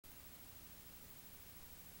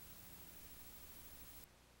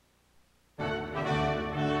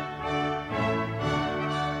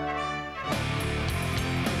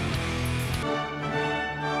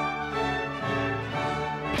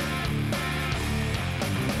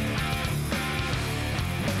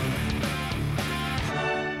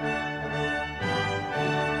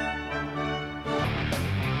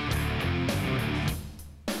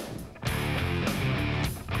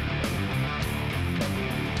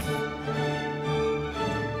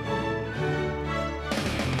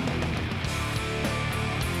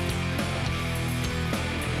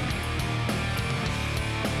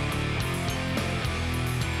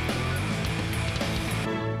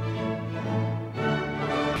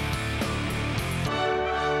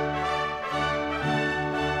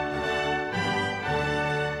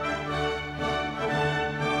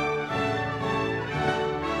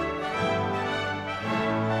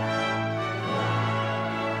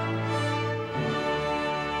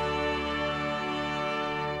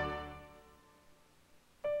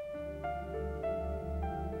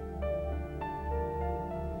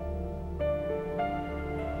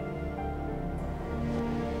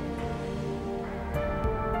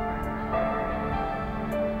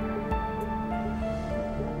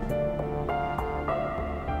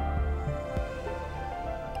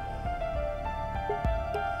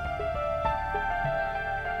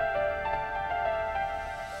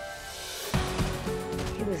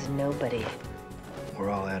was nobody. We're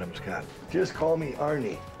all Adam's got. Just call me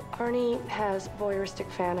Arnie. Arnie has voyeuristic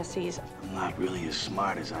fantasies. I'm not really as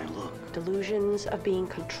smart as I look. Delusions of being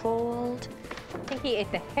controlled. I think he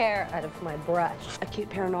ate the hair out of my brush. Acute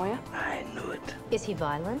paranoia. I knew it. Is he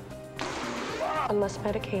violent? Unless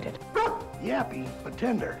medicated. Yappy, but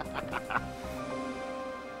tender.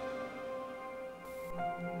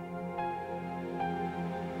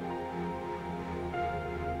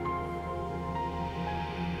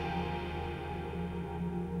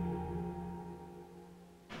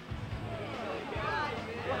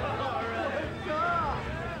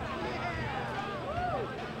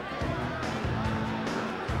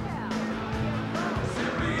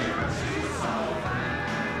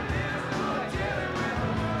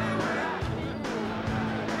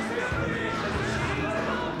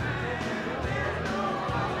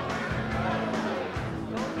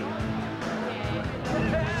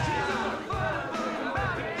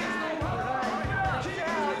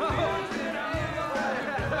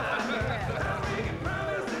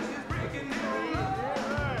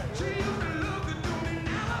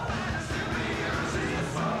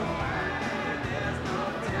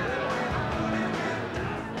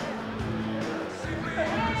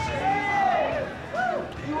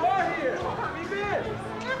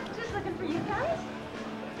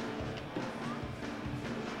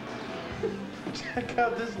 Check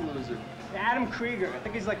out this loser. Adam Krieger. I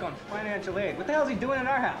think he's like on financial aid. What the hell's he doing in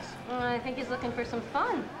our house? I think he's looking for some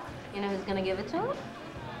fun. You know who's gonna give it to him?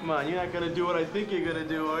 Come on, you're not gonna do what I think you're gonna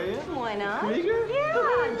do, are you? Why not? Krieger? Yeah,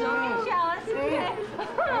 don't get jealous.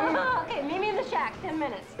 Okay. Okay, meet me in the shack, 10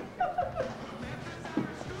 minutes.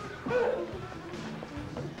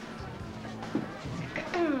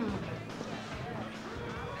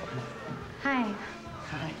 Hi.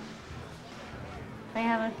 Hi. Are you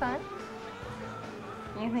having fun?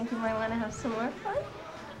 You think you might want to have some more fun?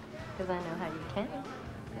 Because I know how you can.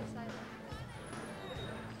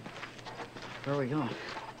 Where are we going?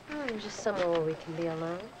 Oh, just somewhere where we can be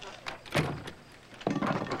alone.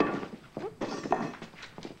 Oops.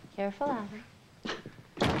 Careful, Adam.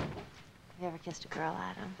 Have you ever kissed a girl,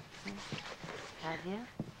 Adam? Have you?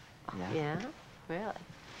 Yeah. Yeah? Really?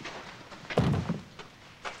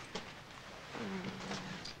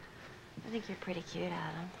 I think you're pretty cute,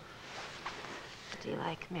 Adam. Do you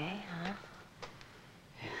like me, huh?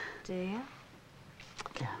 Yeah. Do you?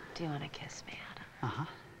 Yeah. Do you want to kiss me, Adam? Uh-huh.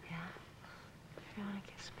 Yeah? You want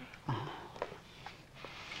to kiss me? Uh-huh.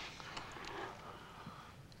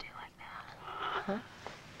 Do you like that? Huh?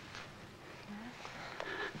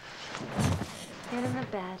 Yeah? Get in the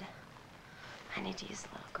bed. I need to use the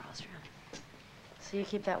little girl's room. So you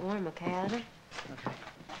keep that warm, okay, Adam? Okay.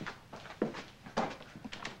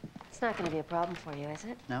 It's not going to be a problem for you, is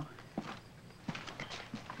it? No?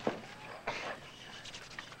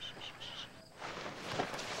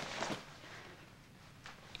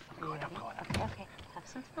 Okay. Have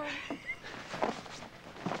some fun.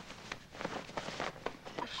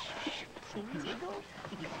 Please, go.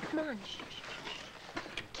 Come on.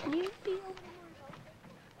 Can you be a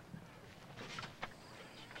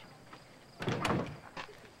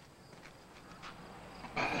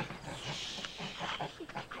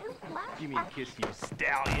Give me a kiss, you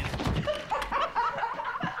stallion.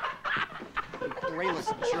 Brainless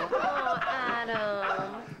jerk. Oh,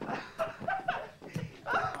 Adam.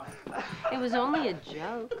 It was only a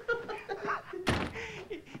joke.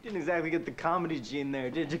 Didn't exactly get the comedy gene there,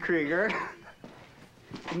 did you, Krieger?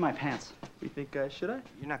 Give me my pants. You think should I?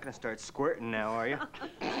 You're not gonna start squirting now, are you?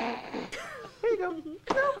 Here you go.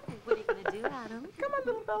 What are you gonna do, Adam? Come on,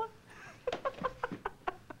 little fella.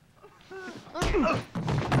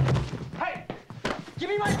 Hey! Give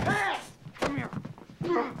me my pants! Come here.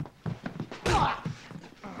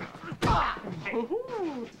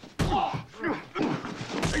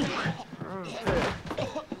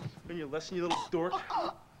 Learn your lesson, you little dork.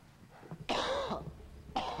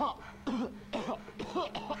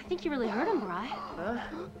 I think you really hurt him, Bri. Huh?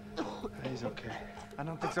 He's okay. I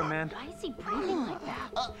don't think so, man. Why is he breathing like that?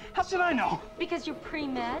 How should I know? Because you're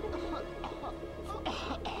pre-med?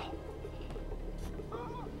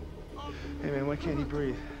 Hey, man, why can't he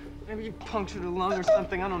breathe? Maybe you punctured a lung or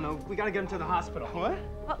something. I don't know. We gotta get him to the hospital. What?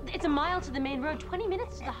 Well, it's a mile to the main road, 20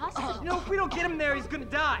 minutes to the hospital. No, if we don't get him there, he's gonna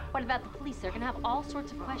die. What about the police? They're gonna have all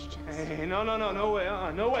sorts of questions. Hey, no way,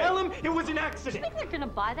 no way. Tell him it was an Do you accident. think they're gonna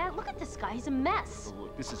buy that? Look at this guy, he's a mess. Oh,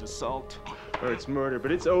 look, this is assault. Or it's murder, but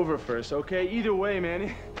it's over first, okay? Either way,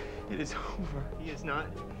 man, it is over. He is not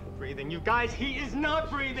breathing. You guys, he is not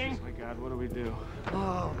breathing. Oh, my God, what do we do?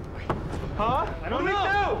 Oh, boy. Huh? I don't know.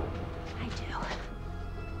 I do.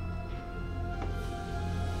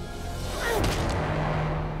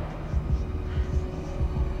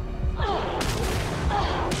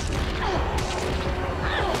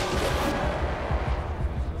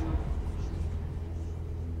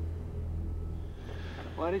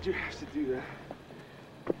 Why did you have to do that?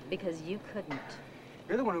 Because you couldn't.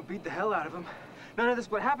 You're the one who beat the hell out of him. None of this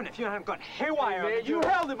would happen if you hadn't gone haywire. Hey, man, you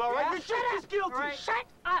held him, all right? You're just as guilty. Right. Shut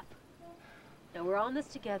up! Now, we're all in this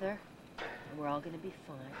together, and we're all gonna be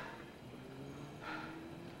fine.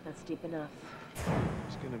 That's deep enough.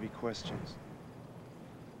 There's gonna be questions.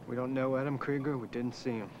 We don't know Adam Krieger. We didn't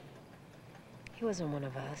see him. He wasn't one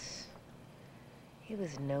of us. He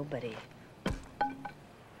was nobody.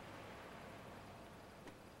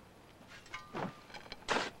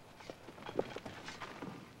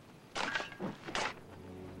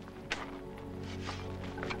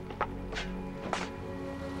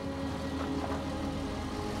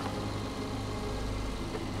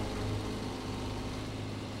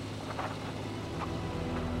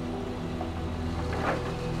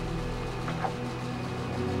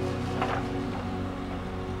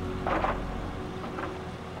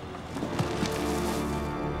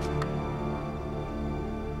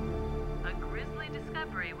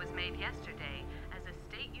 Was made yesterday as a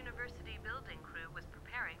state university building crew was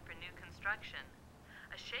preparing for new construction.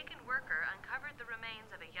 A shaken worker uncovered the remains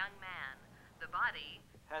of a young man. The body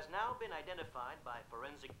has now been identified by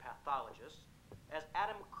forensic pathologists as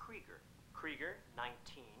Adam Krieger. Krieger,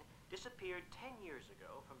 19, disappeared 10 years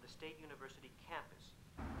ago from the State University campus.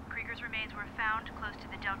 Krieger's remains were found close to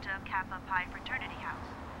the Delta Kappa Pi fraternity house.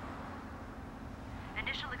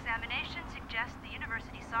 Initial examination suggests the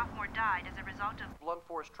university sophomore died as a result of blunt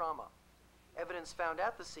force trauma. Evidence found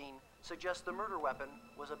at the scene suggests the murder weapon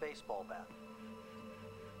was a baseball bat.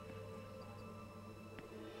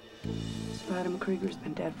 So Adam Krieger's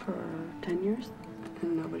been dead for 10 years,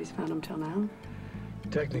 and nobody's found him till now?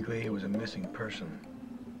 Technically, he was a missing person.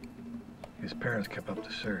 His parents kept up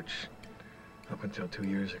the search. Up until 2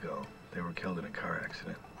 years ago, they were killed in a car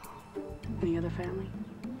accident. Any other family?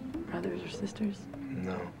 Brothers or sisters?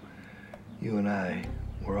 No. You and I,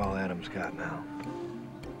 we're all Adam's got now.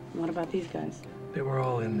 What about these guys? They were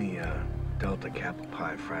all in the Delta Kappa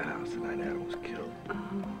Pi frat house the night Adam was killed.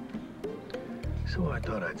 So I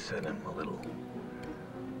thought I'd send him a little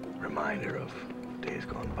reminder of days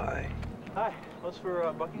gone by. Hi, what's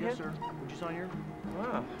for Buckingham? Yes, sir. Would you sign here?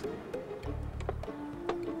 Wow.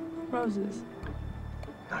 Roses.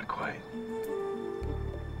 Not quite.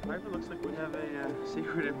 Piper looks like we have a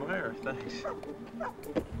secret admirer. Thanks.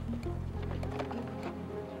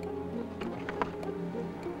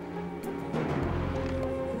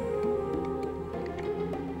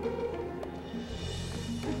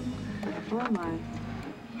 Where am I?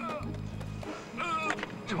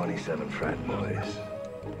 27 frat boys.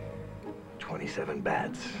 27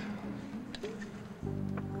 bats.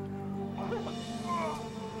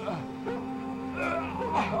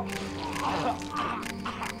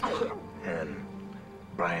 And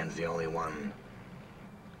Brian's the only one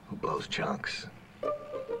who blows chunks.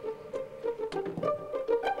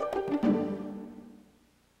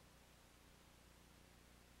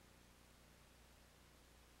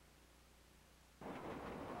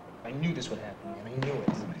 I knew this would happen, man. I knew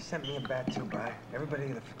it. Somebody sent me a bat too, Bri. Everybody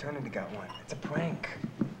in the fraternity got one. It's a prank.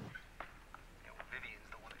 Yeah, well, Vivian's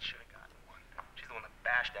the one that should have gotten one. She's the one that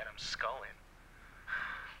bashed Adam's skull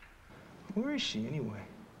in. Where is she, anyway?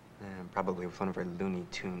 Probably with one of her Looney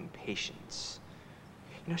Tune patients.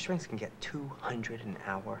 You know, shrinks can get 200 an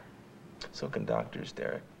hour. So can doctors,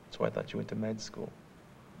 Derek. That's why I thought you went to med school.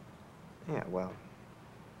 Yeah, well,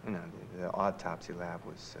 you know, the autopsy lab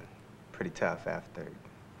was pretty tough after.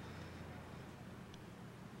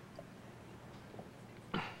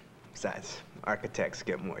 Besides, architects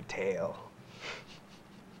get more tail.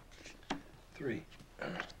 3. Yeah,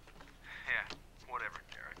 whatever,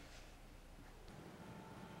 Derek.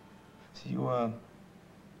 So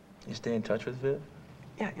you stay in touch with Viv?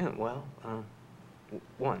 Yeah, you know, well,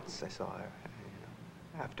 once I saw her,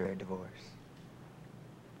 after her divorce.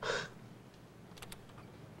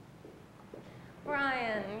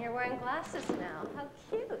 Brian, you're wearing glasses now. How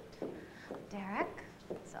cute. Derek,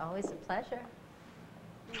 it's always a pleasure.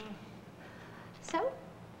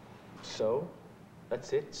 So?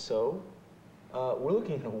 That's it? So? We're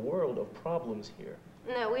looking at a world of problems here.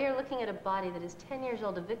 No, we are looking at a body that is 10 years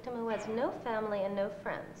old, a victim who has no family and no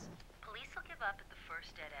friends. police will give up at the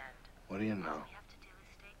first dead end. What do you know? All we have to do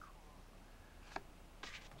is stay cool.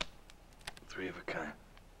 3 of a kind.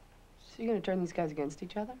 So you're gonna turn these guys against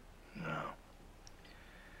each other? No.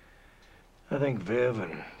 I think Viv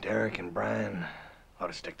and Derek and Brian ought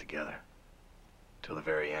to stick together. Till the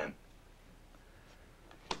very end.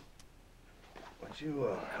 Would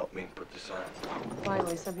you help me put this on?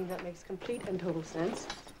 Finally, something that makes complete and total sense.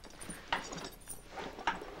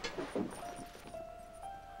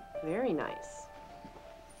 Very nice.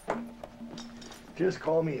 Just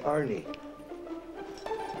call me Arnie.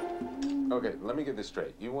 Okay, let me get this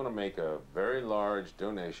straight. You want to make a very large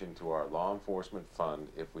donation to our law enforcement fund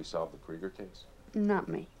if we solve the Krieger case? Not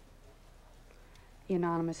me. The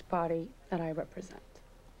anonymous party that I represent.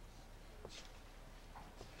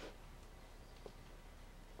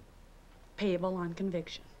 Payable on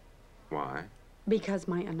conviction. Why? Because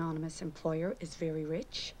my anonymous employer is very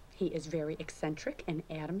rich, he is very eccentric, and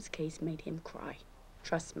Adam's case made him cry.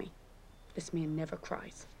 Trust me, this man never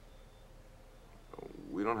cries.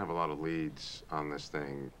 We don't have a lot of leads on this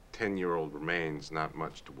thing. 10-year-old remains, not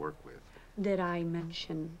much to work with. Did I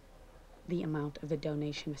mention the amount of the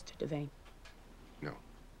donation, Mr. Devane? No.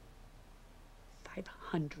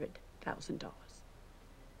 $500,000.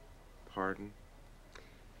 Pardon?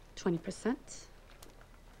 20%,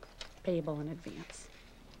 payable in advance.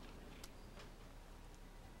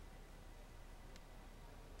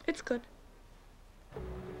 It's good.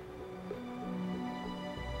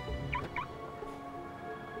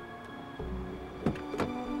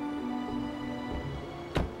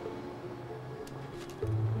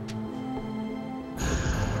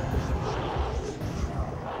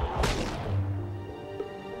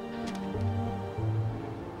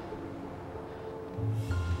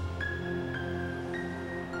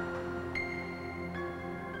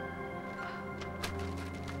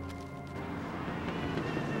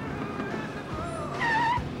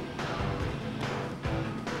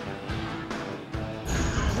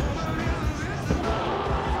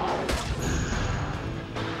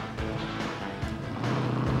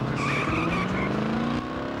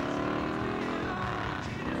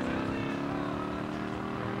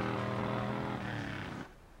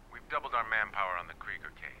 Doubled our manpower on the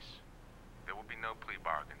Krieger case. There will be no plea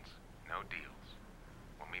bargains, no deals.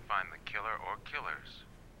 When we find the killer or killers,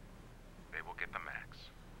 they will get the max.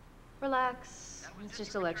 Relax. It's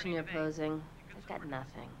just election year posing. They've got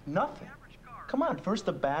nothing. Nothing? Come on, first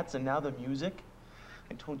the bats and now the music.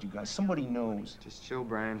 I told you guys, somebody knows. Just chill,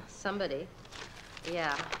 Brian. Somebody.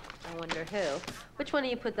 Yeah, I wonder who. Which one of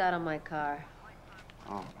you put that on my car?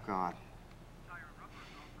 Oh, God.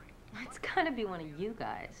 It's gotta be one of you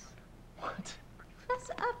guys. What?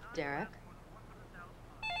 Fess up, Derek.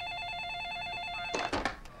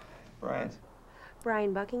 Brian.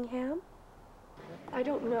 Brian Buckingham? I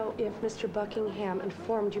don't know if Mr. Buckingham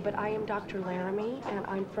informed you, but I am Dr. Laramie, and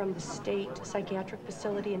I'm from the state psychiatric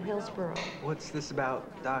facility in Hillsborough. What's this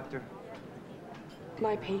about, doctor?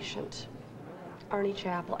 My patient, Arnie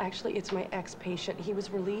Chappell. Actually, it's my ex-patient. He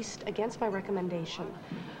was released against my recommendation.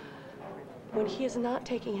 When he is not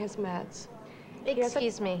taking his meds.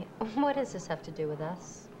 Excuse me, what does this have to do with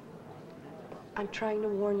us? I'm trying to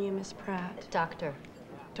warn you, Miss Pratt. Doctor.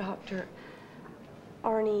 Doctor,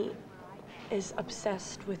 Arnie is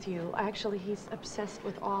obsessed with you. Actually, he's obsessed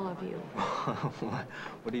with all of you.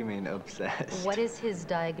 What do you mean, obsessed? What is his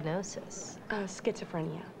diagnosis?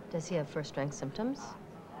 Schizophrenia. Does he have first-rank symptoms?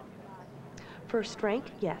 First rank,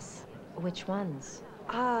 yes. Which ones?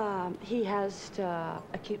 He has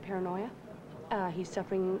acute paranoia. He's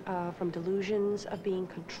suffering from delusions of being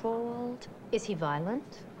controlled. Is he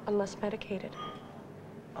violent? Unless medicated.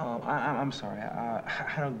 I'm sorry.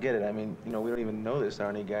 I don't get it. I mean, you know, we don't even know this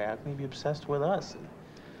Arnie guy. How can he be obsessed with us?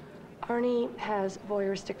 Arnie has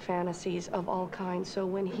voyeuristic fantasies of all kinds, so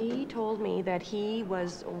when he told me that he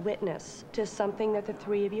was a witness to something that the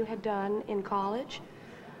three of you had done in college,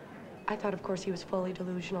 I thought, of course, he was fully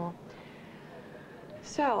delusional.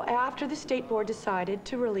 So, after the state board decided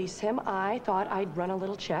to release him, I thought I'd run a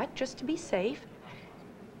little check just to be safe.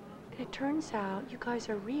 And it turns out you guys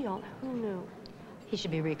are real. Who knew? He should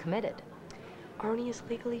be recommitted. Arnie is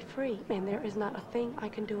legally free, and there is not a thing I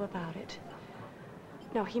can do about it.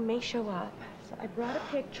 Now, he may show up. So I brought a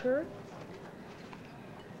picture.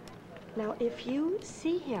 Now, if you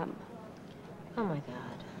see him... Oh, my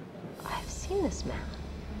God. I've seen this man.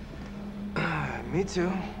 Me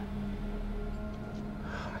too.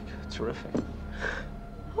 Terrific.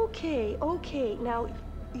 Okay, okay. Now,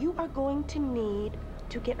 you are going to need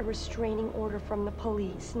to get a restraining order from the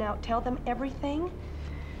police. Now, tell them everything,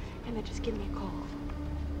 and then just give me a call.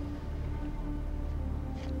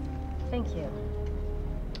 Thank you.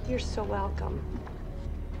 You're so welcome.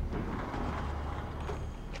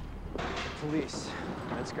 Police.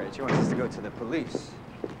 That's great. You want us to go to the police?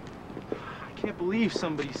 I can't believe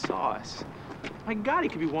somebody saw us. My God, he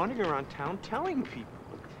could be wandering around town telling people.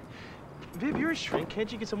 Viv, you're a shrink.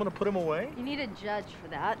 Can't you get someone to put him away? You need a judge for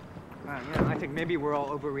that. You know, I think maybe we're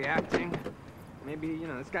all overreacting. Maybe, you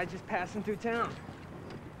know, this guy's just passing through town.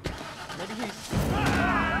 Maybe he's...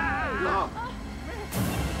 Oh.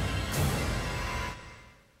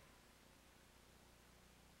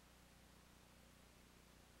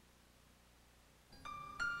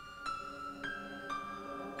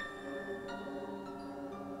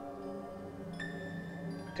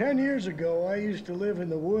 10 years ago, I used to live in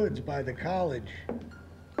the woods by the college.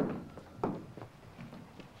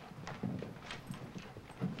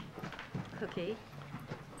 Cookie?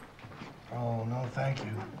 Oh, no, thank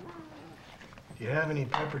you. Do you have any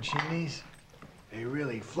pepperoncinis? They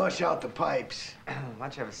really flush out the pipes. Why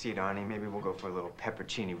don't you have a seat, Arnie? Maybe we'll go for a little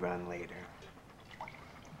peppercini run later.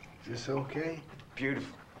 Is this okay?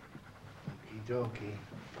 Beautiful. Okie dokie.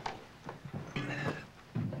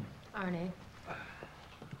 Arnie.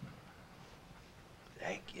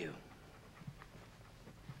 Thank you.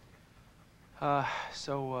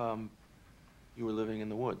 You were living in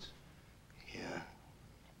the woods? Yeah.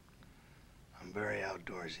 I'm very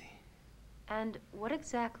outdoorsy. And what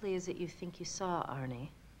exactly is it you think you saw, Arnie?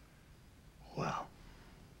 Well,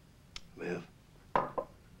 Viv,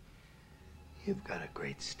 you've got a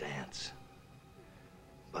great stance.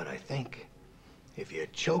 But I think if you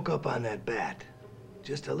choke up on that bat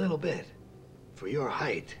just a little bit, for your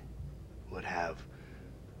height, would have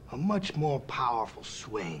a much more powerful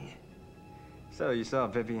swing. So you saw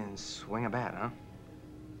Vivian swing a bat, huh?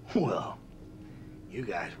 Well, you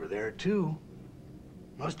guys were there too.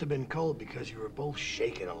 Must have been cold because you were both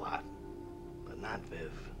shaking a lot. But not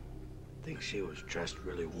Viv. I think she was dressed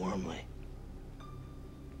really warmly.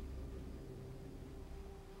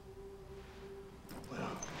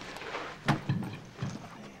 Well.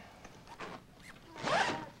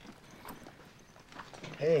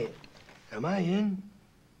 Hey, am I in?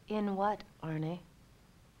 In what, Arnie?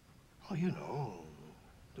 Oh, you know,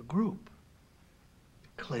 the group.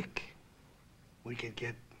 The clique. We could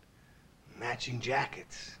get matching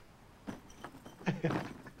jackets.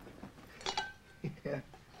 Yeah.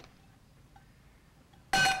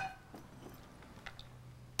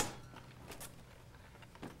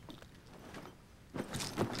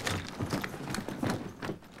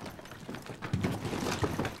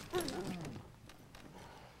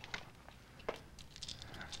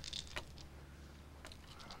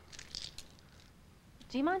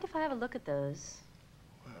 Do you mind if I have a look at those?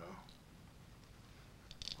 Well,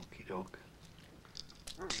 okie doke.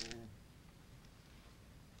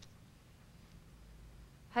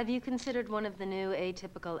 Have you considered one of the new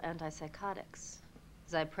atypical antipsychotics?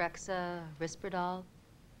 Zyprexa, Risperdal?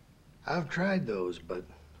 I've tried those, but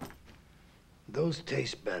those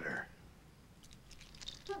taste better.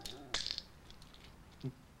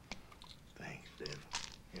 Thanks, Viv.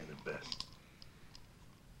 You're the best.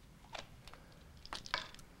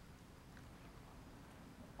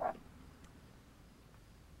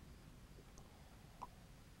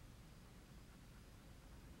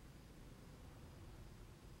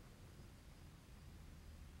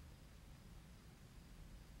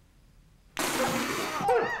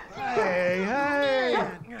 Hey, hey!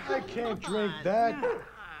 I can't drink that.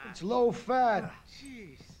 It's low fat.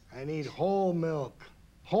 Jeez. I need whole milk.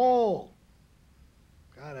 Whole.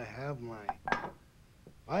 Gotta have my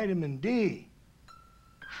vitamin D.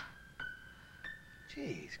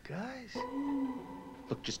 Jeez, guys.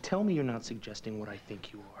 Look, just tell me you're not suggesting what I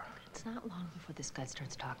think you are. It's not long before this guy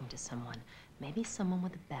starts talking to someone. Maybe someone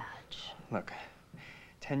with a badge. Look,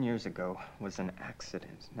 10 years ago was an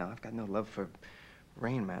accident. Now, I've got no love for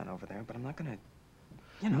Rain Man over there, but I'm not gonna,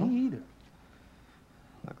 you know. Me either.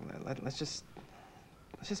 Look, let's just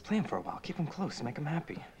play him for a while. Keep him close, make him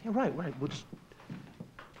happy. Yeah, right. We'll just...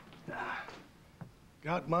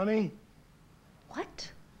 Got money? What?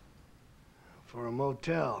 For a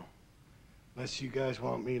motel. Unless you guys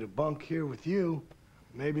want me to bunk here with you,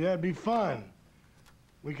 maybe that'd be fun.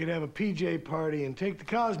 We could have a PJ party and take the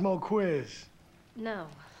Cosmo quiz. No.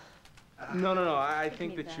 No. I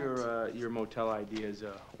think me that that. your motel idea is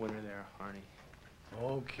a winner there, Arnie.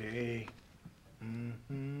 Okay.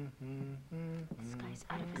 This guy's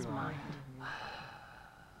out of his mind.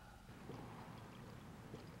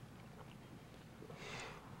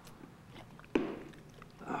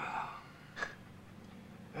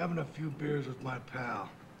 Having a few beers with my pal.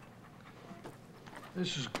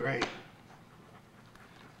 This is great.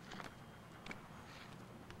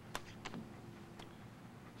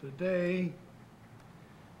 Today,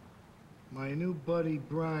 my new buddy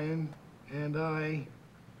Brian and I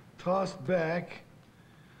tossed back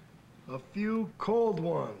a few cold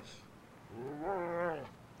ones.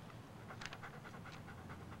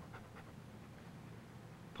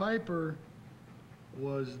 Piper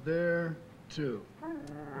was there too.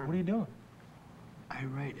 What are you doing? I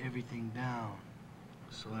write everything down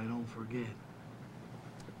so I don't forget.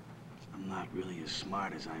 I'm not really as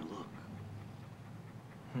smart as I look.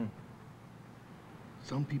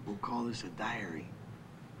 Some people call this a diary,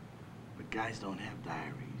 but guys don't have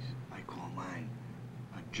diaries. I call mine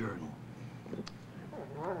a journal.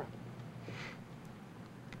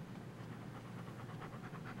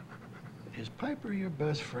 Is Piper your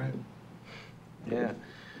best friend? Yeah.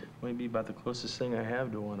 Maybe about the closest thing I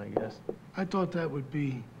have to one, I guess. I thought that would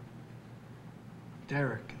be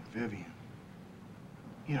Derek and Vivian.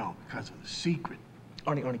 You know, because of the secret.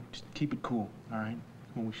 Arnie, just keep it cool, all right?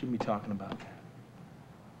 Well, we shouldn't be talking about that.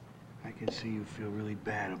 I can see you feel really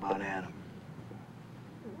bad about Adam.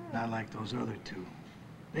 Not like those other two.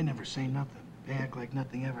 They never say nothing. They act like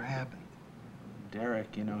nothing ever happened.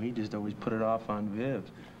 Derek, you know, he just always put it off on Viv.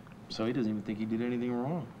 So he doesn't even think he did anything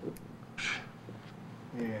wrong.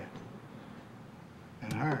 Yeah.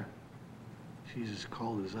 And her, she's as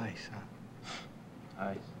cold as ice, huh?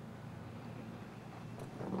 Ice.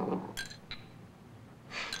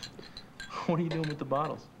 What are you doing with the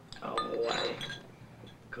bottles? Oh, I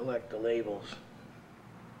collect the labels.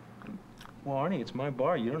 Well, Arnie, it's my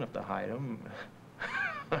bar. You don't have to hide them.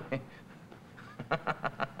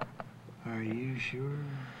 Are you sure?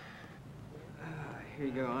 Here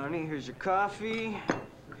you go, Arnie. Here's your coffee.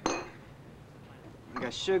 You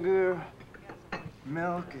got sugar,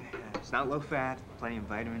 milk. It's not low fat. Plenty of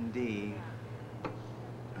vitamin D.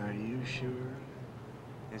 Are you sure?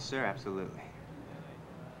 Yes, sir. Absolutely.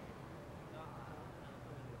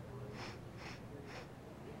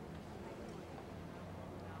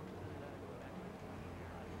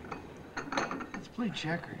 Let's play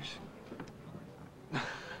checkers.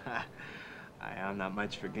 I'm not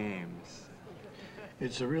much for games.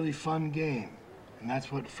 It's a really fun game, and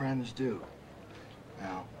that's what friends do.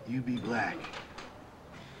 Now, you be black.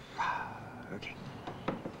 Okay.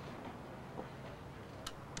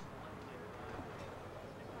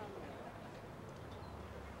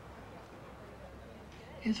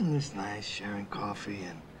 Isn't this nice, sharing coffee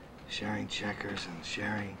and sharing checkers and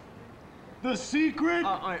sharing the secret?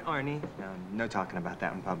 Arnie, no talking about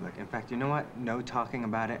that in public. In fact, you know what? No talking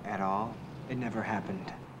about it at all. It never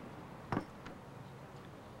happened.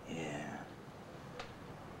 Yeah.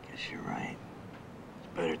 Guess you're right.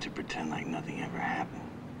 It's better to pretend like nothing ever happened.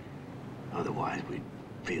 Otherwise, we'd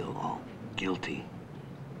feel all guilty.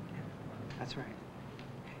 That's right.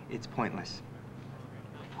 It's pointless.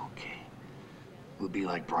 Okay. We'll be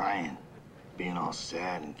like Brian, being all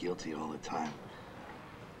sad and guilty all the time.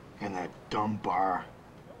 And that dumb bar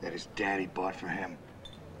that his daddy bought for him.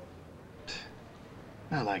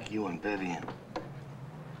 Not like you and Vivian.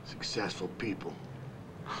 Successful people.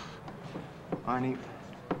 Arnie,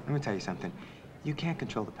 let me tell you something. You can't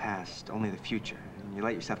control the past, only the future. And you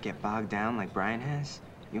let yourself get bogged down like Brian has,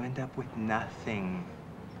 you end up with nothing.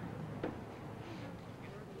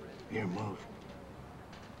 Here, move.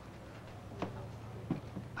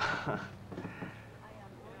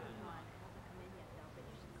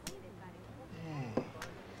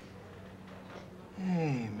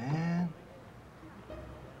 Hey, man.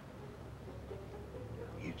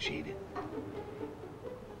 You cheated.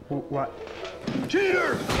 What?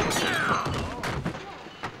 Cheater!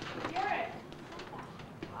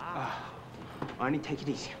 Arnie, take it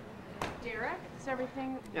easy. Derek, is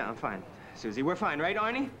everything... Yeah, I'm fine. Susie, we're fine, right,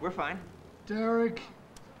 Arnie? We're fine. Derek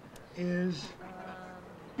is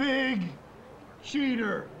big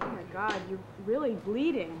cheater. Oh my God, you're really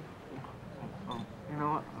bleeding. Oh, you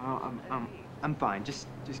know what? I'm fine. Just,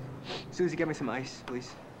 Susie, get me some ice,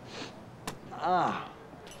 please. Ah.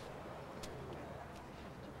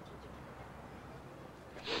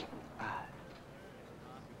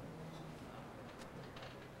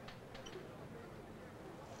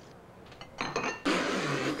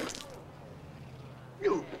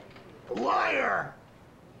 You liar!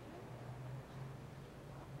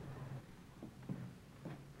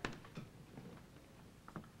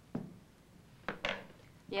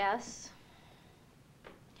 Yes?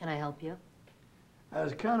 Can I help you? I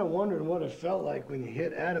was kind of wondering what it felt like when you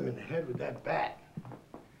hit Adam in the head with that bat.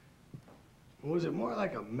 Was it more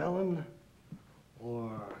like a melon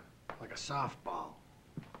or like a softball?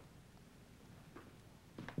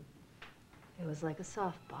 It was like a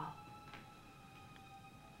softball.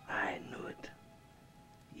 I knew it.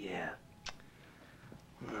 Yeah.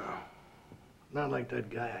 No, not like that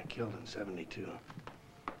guy I killed in '72.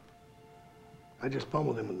 I just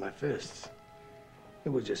pummeled him with my fists. It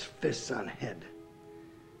was just fists on head.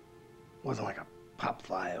 Wasn't like a pop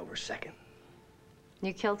fly over second.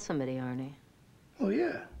 You killed somebody, Arnie. Oh,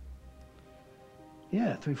 yeah.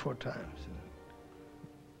 Yeah, 3-4 times.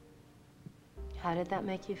 How did that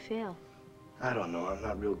make you feel? I don't know. I'm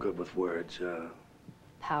not real good with words.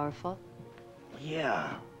 Powerful?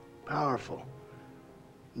 Yeah, powerful.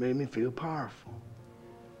 Made me feel powerful.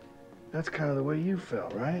 That's kind of the way you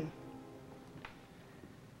felt, right?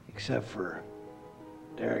 Except for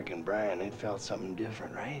Derek and Brian, they felt something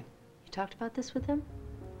different, right? You talked about this with him?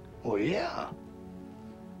 Well, yeah.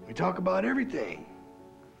 We talk about everything.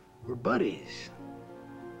 We're buddies.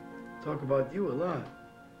 Talk about you a lot.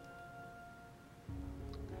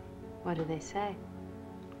 What do they say?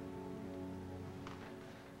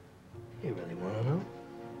 You really want to know?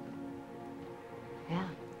 Yeah.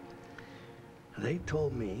 They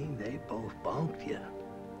told me they both bonked you.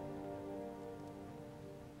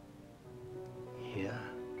 Yeah.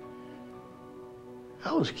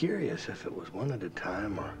 I was curious if it was one at a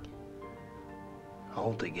time or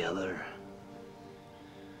all together.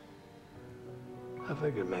 I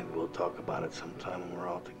figured maybe we'll talk about it sometime when we're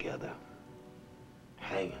all together.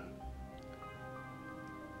 Hanging.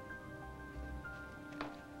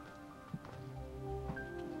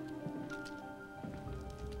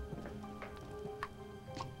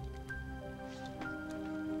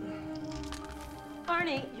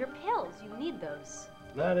 Barney, your pills. You need those.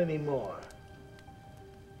 Not anymore.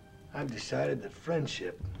 I've decided that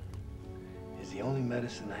friendship is the only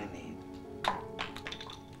medicine I need.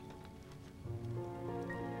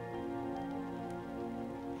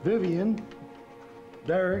 Vivian,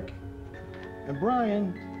 Derek, and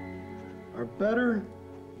Brian are better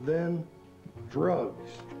than drugs.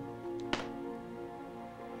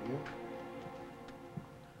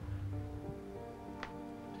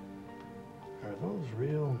 Are those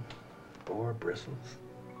real boar bristles?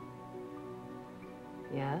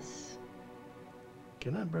 Yes.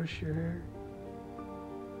 Can I brush your hair?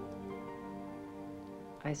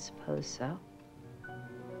 I suppose so.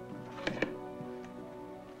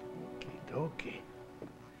 Okay.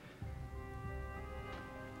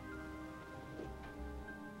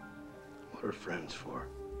 What are friends for?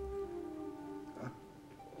 Huh?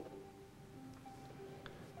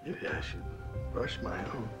 Maybe I should brush my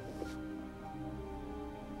own.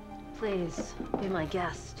 Please, be my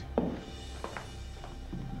guest.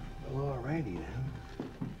 Well, alrighty then.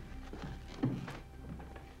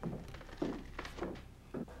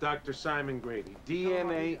 Dr. Simon Grady,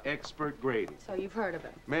 DNA expert Grady. So you've heard of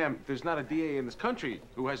him? Ma'am, there's not a DA in this country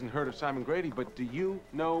who hasn't heard of Simon Grady, but do you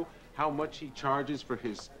know how much he charges for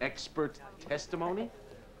his expert testimony?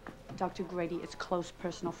 Dr. Grady is close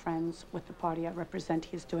personal friends with the party I represent.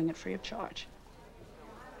 He is doing it free of charge.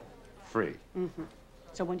 Free. Mm-hmm.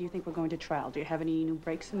 So when do you think we're going to trial? Do you have any new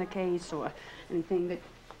breaks in the case or anything that...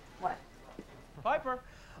 What? Piper!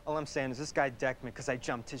 All I'm saying is this guy decked me because I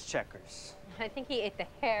jumped his checkers. I think he ate the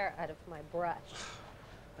hair out of my brush.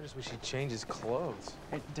 I just wish he'd change his clothes.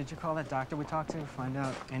 Hey, did you call that doctor we talked to find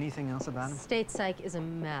out anything else about him? State psych is a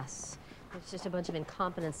mess. It's just a bunch of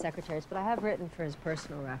incompetent secretaries, but I have written for his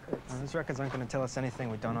personal records. Well, those records aren't going to tell us anything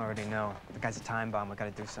we don't already know. The guy's a time bomb. We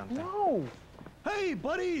got to do something. No! Hey,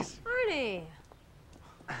 buddies! Arnie!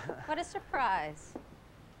 What a surprise.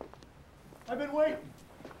 I've been waiting.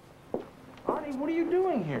 Arnie, what are you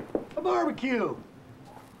doing here? A barbecue.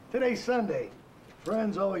 Today's Sunday.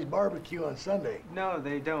 Friends always barbecue on Sunday. No,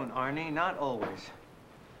 they don't, Arnie. Not always.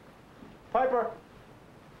 Piper!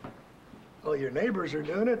 Well, your neighbors are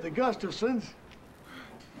doing it, the Gustafsons.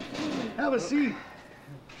 Have a seat.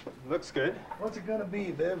 Looks good. What's it gonna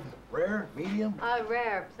be, Viv? Rare? Medium?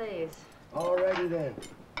 Rare, please. Alrighty then.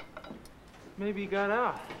 Maybe he got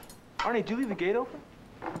out. Arnie, did you leave the gate open?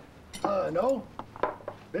 No.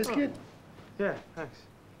 Biscuit? Yeah, thanks.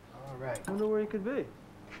 All right. Wonder where he could be.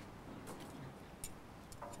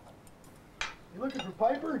 You looking for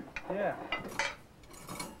Piper? Yeah.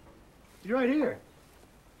 He's right here.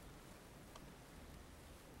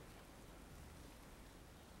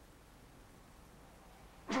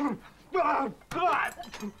 Oh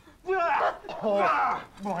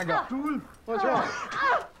my God. What's wrong?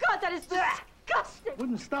 Oh, God, that is disgusting!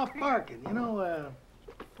 Wouldn't stop barking. You know,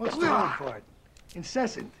 what's the word for it?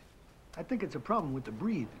 Incessant. I think it's a problem with the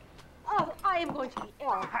breed. Oh, I am going to be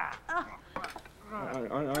ill.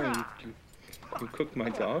 Arnie, you cooked my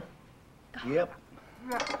dog? Yep.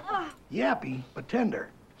 Yappy, but tender.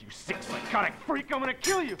 You sick psychotic freak, I'm gonna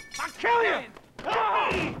kill you! I'll kill you!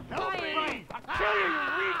 Help me! I'll kill you,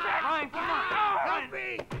 you reject! Ryan, come on! Help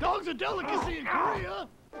me! Dog's a delicacy in Korea.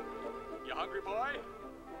 You hungry, boy?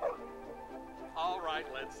 All right,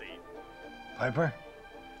 let's eat. Piper,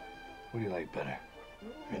 what do you like better?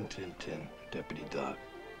 Rin Tin Tin, Deputy Dog.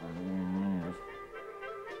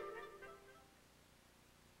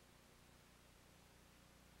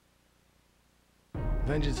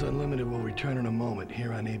 Vengeance Unlimited will return in a moment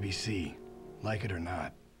here on ABC. Like it or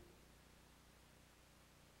not.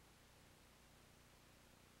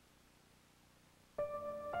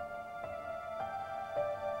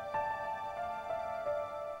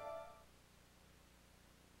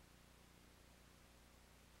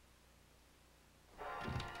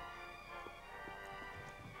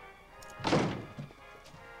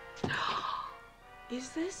 is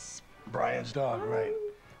this? Brian's dog, right.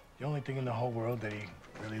 The only thing in the whole world that he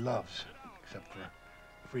really loves, except for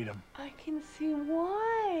freedom. I can see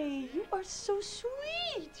why. You are so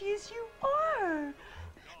sweet. Yes, you are.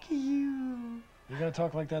 Look at you. You gonna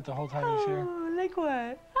talk like that the whole time he's here? Oh, like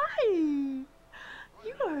what? Hi.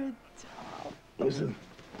 You are a doll. Listen,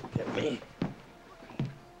 get me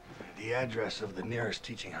the address of the nearest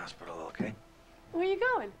teaching hospital, okay? Where are you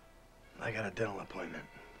going? I got a dental appointment.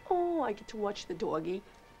 Oh, I get to watch the doggy.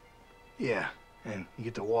 Yeah, and you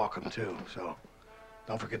get to walk him too, so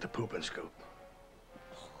don't forget the poop and scoop.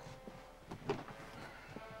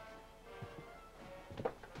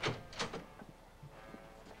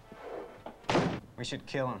 We should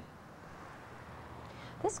kill him.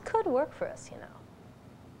 This could work for us, you know.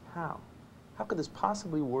 How? How could this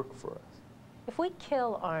possibly work for us? If we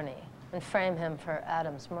kill Arnie and frame him for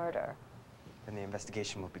Adam's murder, Then the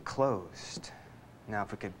investigation will be closed. Now,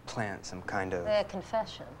 if we could plant some kind of... a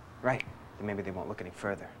confession, Right. Then maybe they won't look any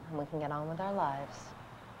further. and we can get on with our lives.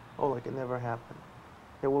 Oh, like it never happened.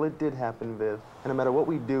 Yeah, well, it did happen, Viv. And no matter what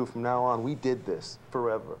we do from now on, we did this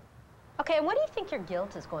forever. Okay, and what do you think your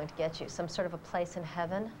guilt is going to get you? Some sort of a place in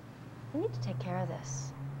heaven? We need to take care of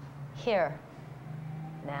this. Here.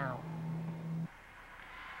 Now.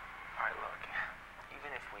 All right, look.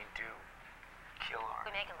 Even if we do kill Arnie...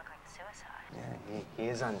 We make it look like suicide. Yeah, he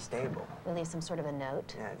is unstable. We leave some sort of a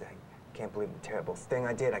note. Yeah, I can't believe the terrible thing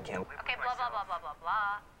I did. I can't believe Okay, blah, blah, blah, blah, blah,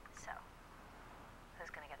 blah. So,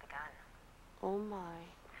 who's gonna get the gun? Oh, my.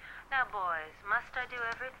 Now, boys, must I do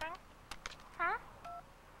everything? Huh?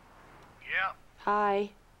 Yeah.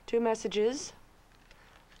 Hi. 2 messages.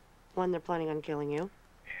 One, they're planning on killing you.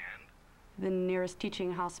 And? The nearest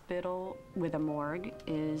teaching hospital with a morgue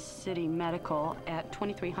is City Medical at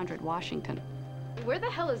 2300 Washington. Where the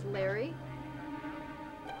hell is Larry?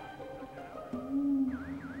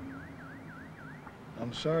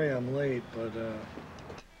 I'm sorry I'm late, but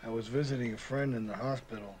I was visiting a friend in the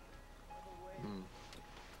hospital.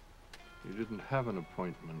 You didn't have an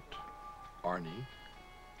appointment, Arnie.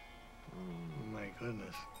 My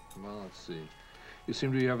goodness. Well, let's see. You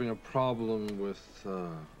seem to be having a problem with,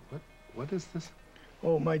 what is this?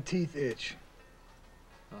 Oh, my teeth itch.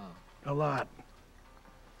 A lot.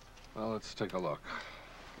 Well, let's take a look.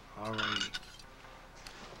 All right.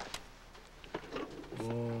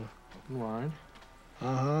 Open wide.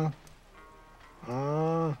 Ah,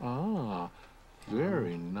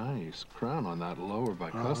 very nice crown on that lower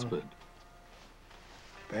bicuspid.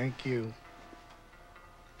 Thank you.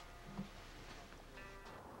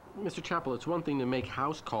 Mr. Chappell, it's one thing to make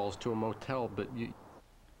house calls to a motel, but you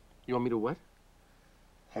want me to what?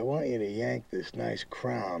 I want you to yank this nice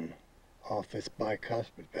crown off this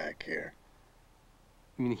bicuspid back here.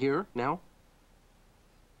 You mean here, now?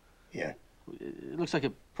 Yeah. It looks like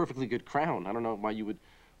a perfectly good crown. I don't know why you would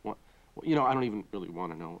want... You know, I don't even really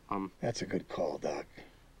want to know. That's a good call, Doc.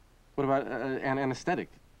 What about an anesthetic?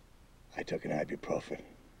 I took an ibuprofen.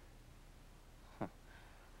 Huh.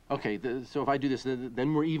 Okay, so if I do this,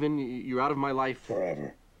 then we're even. You're out of my life.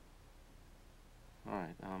 Forever. All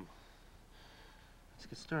right, let's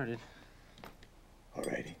get started.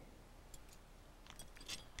 Alrighty.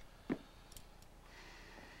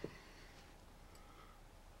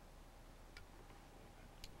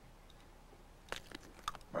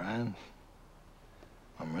 Brian,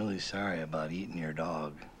 I'm really sorry about eating your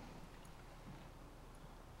dog.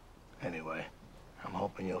 Anyway, I'm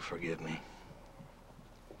hoping you'll forgive me.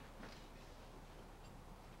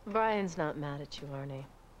 Brian's not mad at you, Arnie.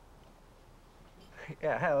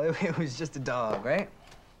 Yeah, hell, it was just a dog, right?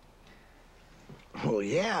 Oh,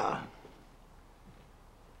 yeah.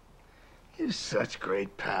 You're such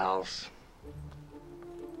great pals.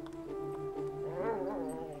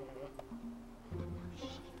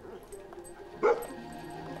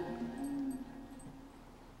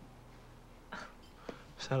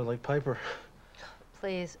 Sounded like Piper.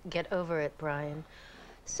 Please, get over it, Brian.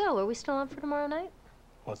 So, are we still on for tomorrow night?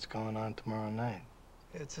 What's going on tomorrow night?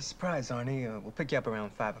 It's a surprise, Arnie. We'll pick you up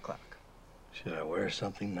around 5 o'clock. Should I wear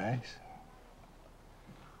something nice?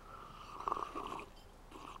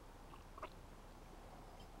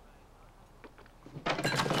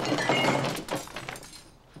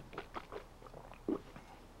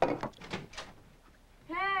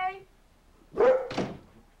 Hey!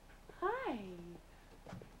 Hi.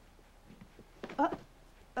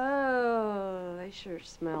 Oh, they sure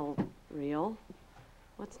smell real.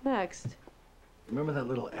 What's next? Remember that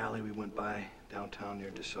little alley we went by downtown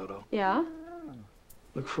near DeSoto? Yeah?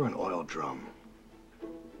 Look for an oil drum. I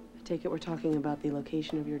take it we're talking about the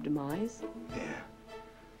location of your demise? Yeah.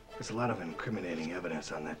 There's a lot of incriminating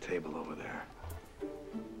evidence on that table over there.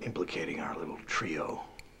 implicating our little trio.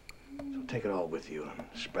 So take it all with you and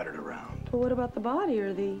spread it around. But what about the body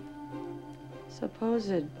or the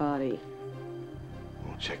supposed body?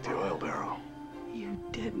 We'll check the oil barrel. You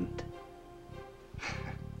didn't.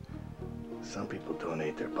 Some people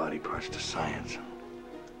donate their body parts to science.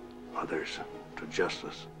 Others to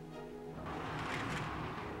justice.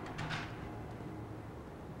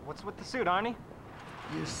 What's with the suit, Arnie?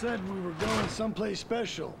 You said we were going someplace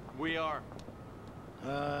special. We are.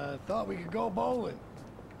 Thought we could go bowling.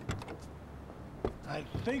 I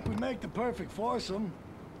think we make the perfect foursome.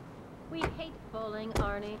 We hate bowling,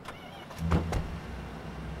 Arnie.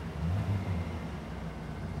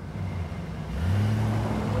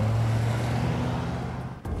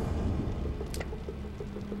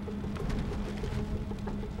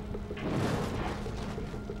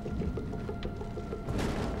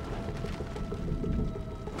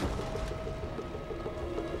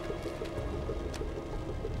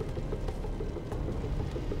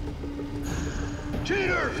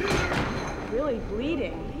 Cheater! Really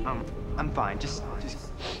bleeding. I'm fine. Just,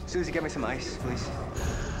 Susie, get me some ice, please.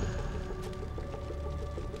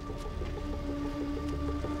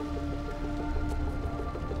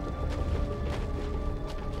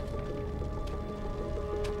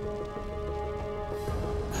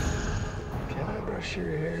 Can I brush your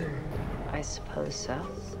hair? I suppose so.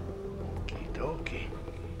 Okie dokie.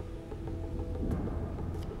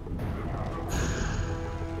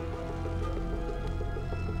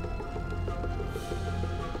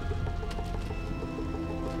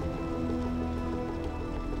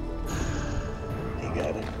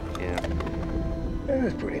 Got it? Yeah. That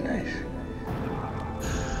was pretty nice.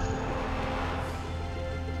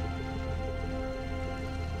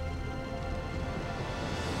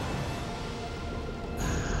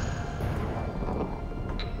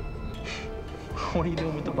 What are you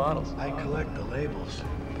doing with the bottles? I collect the labels.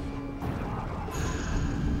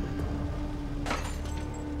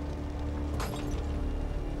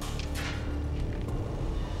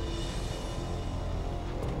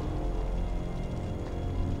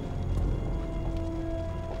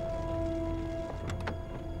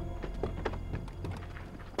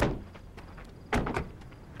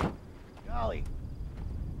 Golly.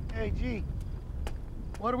 Hey, G.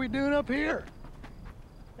 What are we doing up here?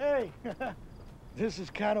 Hey, this is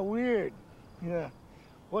kind of weird. Yeah.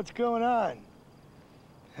 What's going on?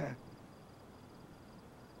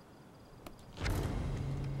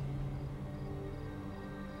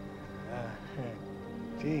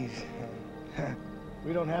 Geez.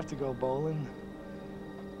 We don't have to go bowling.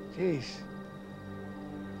 Jeez.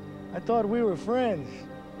 I thought we were friends.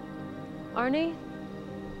 Arnie,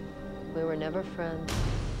 we were never friends.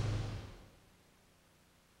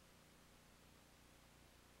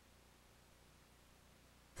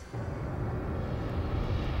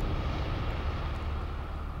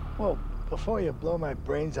 Well, before you blow my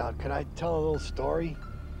brains out, could I tell a little story?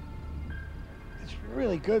 It's a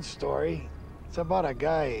really good story. It's about a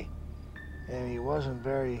guy, and he wasn't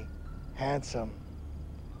very handsome.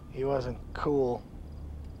 He wasn't cool.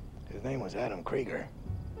 His name was Adam Krieger.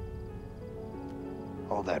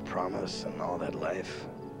 All that promise and all that life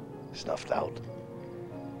snuffed out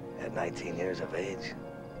at 19 years of age.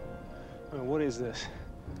 What is this?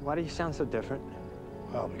 Why do you sound so different?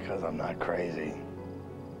 Well, because I'm not crazy.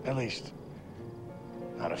 At least,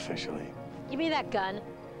 not officially. Give me that gun.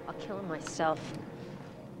 I'll kill him myself.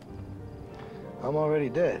 I'm already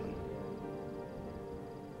dead.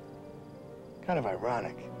 Kind of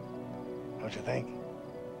ironic, don't you think?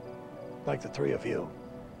 Like the three of you,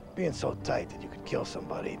 being so tight that you could kill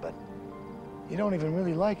somebody, but you don't even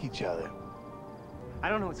really like each other. I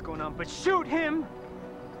don't know what's going on, but shoot him!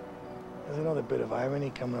 There's another bit of irony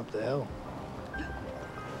coming up the hill.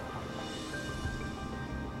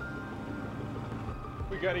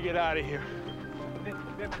 We gotta get out of here.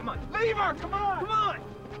 Viv, come on. Leave her! Come on! Come on!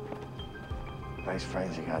 Nice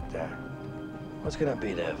friends you got there. What's gonna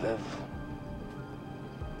be there, Viv?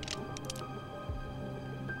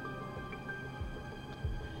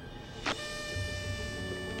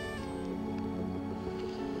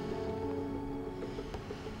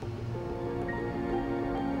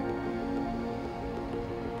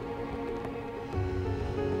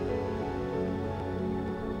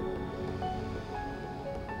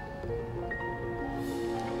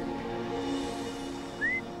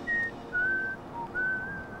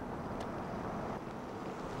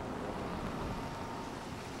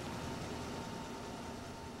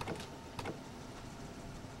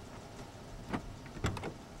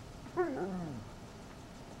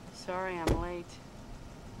 Sorry I'm late.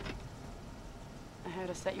 I had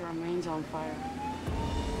to set your remains on fire.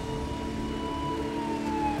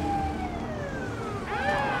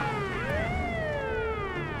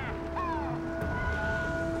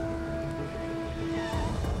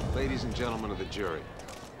 Ladies and gentlemen of the jury,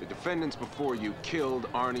 the defendants before you killed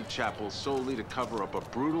Arnie Chappell solely to cover up a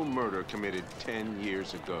brutal murder committed 10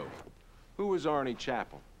 years ago. Who was Arnie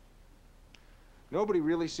Chappell? Nobody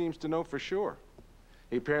really seems to know for sure.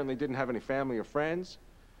 He apparently didn't have any family or friends.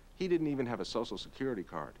 He didn't even have a Social Security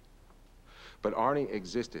card. But Arnie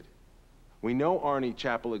existed. We know Arnie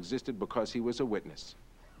Chappell existed because he was a witness.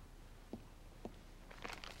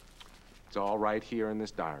 It's all right here in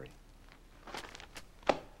this diary.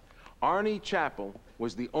 Arnie Chappell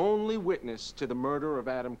was the only witness to the murder of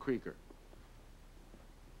Adam Krieger.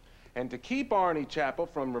 And to keep Arnie Chappell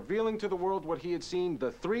from revealing to the world what he had seen,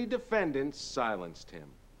 the three defendants silenced him,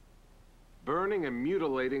 burning and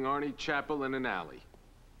mutilating Arnie Chappell in an alley.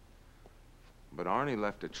 But Arnie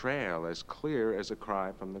left a trail as clear as a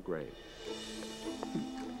cry from the grave.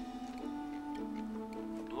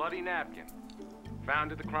 Bloody napkin,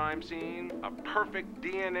 found at the crime scene, a perfect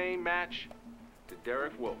DNA match to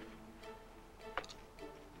Derek Wolf.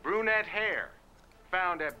 Brunette hair,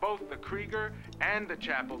 found at both the Krieger and the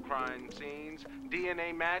Chappell crime scenes,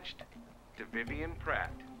 DNA matched to Vivian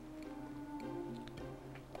Pratt.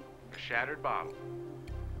 A shattered bottle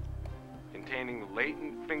containing the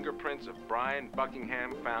latent fingerprints of Brian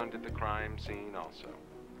Buckingham found at the crime scene also.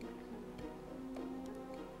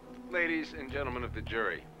 Ladies and gentlemen of the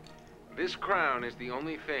jury, this crown is the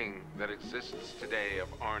only thing that exists today of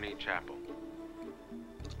Arnie Chappell.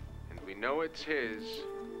 And we know it's his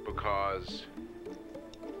because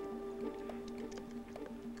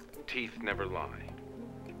teeth never lie.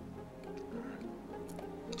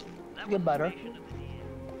 Get butter.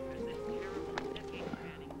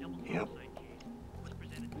 Yep.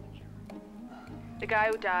 The guy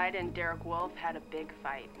who died and Derek Wolf had a big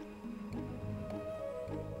fight.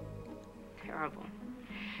 Terrible.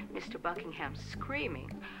 Mr. Buckingham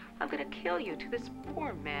screaming, "I'm gonna kill you," to this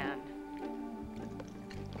poor man.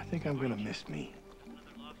 I think I'm gonna miss me.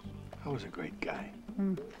 I was a great guy.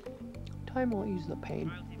 Time will ease the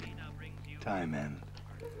pain. Time end.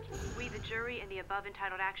 We, the jury, in the above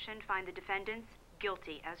entitled action, find the defendants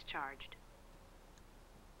guilty as charged.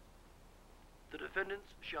 The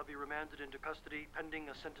defendants shall be remanded into custody pending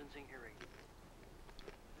a sentencing hearing.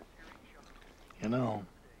 You know,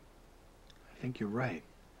 I think you're right.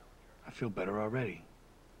 I feel better already.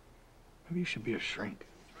 Maybe you should be a shrink.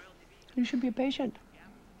 You should be a patient.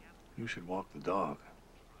 You should walk the dog.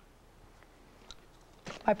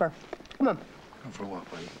 Piper, come on. Come for a walk,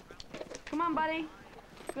 buddy. Come on, buddy.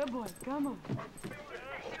 Good boy, come on. We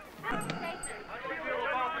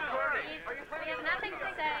have nothing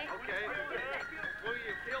to say.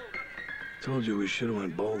 Told you we should have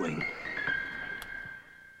went bowling.